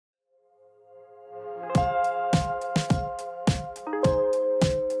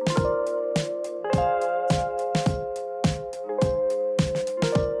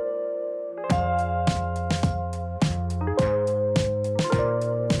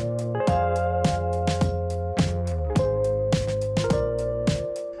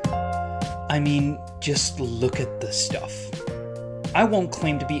I mean, just look at the stuff. I won't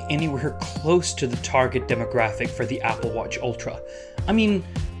claim to be anywhere close to the target demographic for the Apple Watch Ultra. I mean,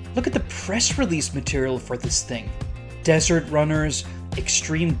 look at the press release material for this thing. Desert runners,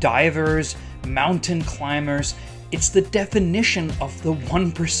 extreme divers, mountain climbers. It's the definition of the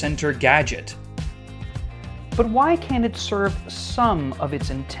 1%er gadget. But why can't it serve some of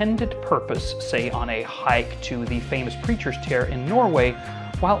its intended purpose, say on a hike to the famous Preacher's Chair in Norway,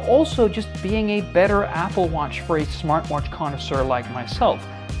 while also just being a better Apple Watch for a smartwatch connoisseur like myself?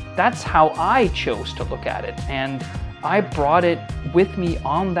 That's how I chose to look at it, and I brought it with me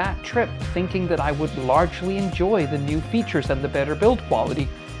on that trip, thinking that I would largely enjoy the new features and the better build quality,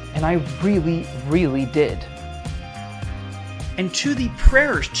 and I really, really did. And to the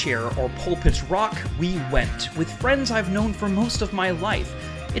Prayers Chair, or Pulpit's Rock, we went, with friends I've known for most of my life.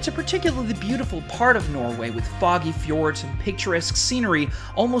 It's a particularly beautiful part of Norway with foggy fjords and picturesque scenery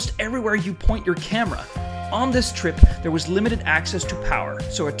almost everywhere you point your camera. On this trip, there was limited access to power,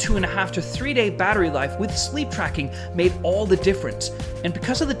 so a 2.5 to 3 day battery life with sleep tracking made all the difference. And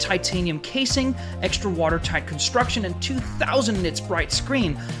because of the titanium casing, extra watertight construction, and 2000 nits bright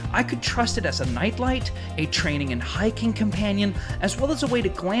screen, I could trust it as a nightlight, a training and hiking companion, as well as a way to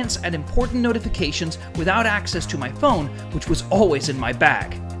glance at important notifications without access to my phone, which was always in my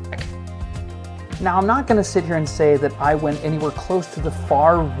bag. Now, I'm not going to sit here and say that I went anywhere close to the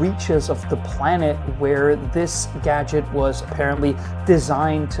far reaches of the planet where this gadget was apparently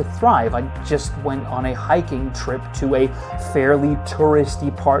designed to thrive. I just went on a hiking trip to a fairly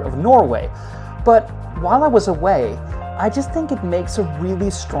touristy part of Norway. But while I was away, I just think it makes a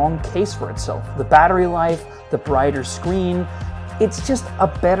really strong case for itself. The battery life, the brighter screen, it's just a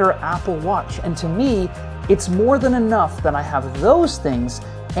better Apple Watch. And to me, it's more than enough that I have those things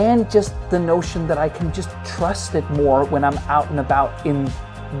and just the notion that I can just trust it more when I'm out and about in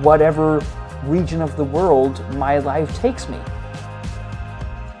whatever region of the world my life takes me.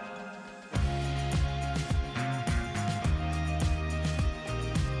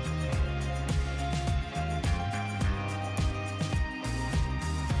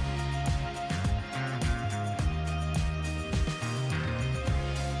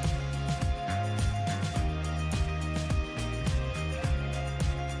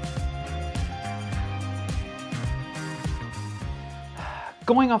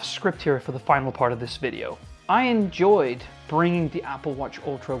 Going off script here for the final part of this video, I enjoyed bringing the Apple Watch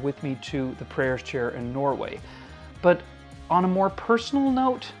Ultra with me to the Prayers Chair in Norway. But on a more personal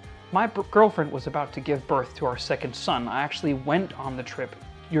note, my girlfriend was about to give birth to our second son. I actually went on the trip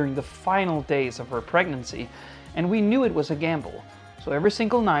during the final days of her pregnancy, and we knew it was a gamble. So every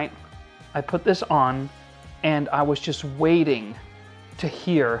single night, I put this on, and I was just waiting to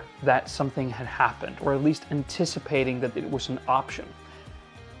hear that something had happened, or at least anticipating that it was an option.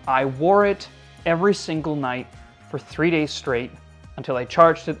 I wore it every single night for 3 days straight until I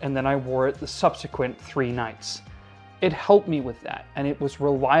charged it, and then I wore it the subsequent 3 nights. It helped me with that, and it was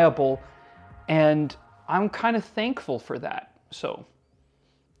reliable, and I'm kind of thankful for that. So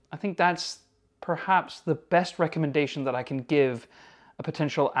I think that's perhaps the best recommendation that I can give a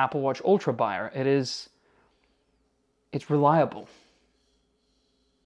potential Apple Watch Ultra buyer. It's reliable.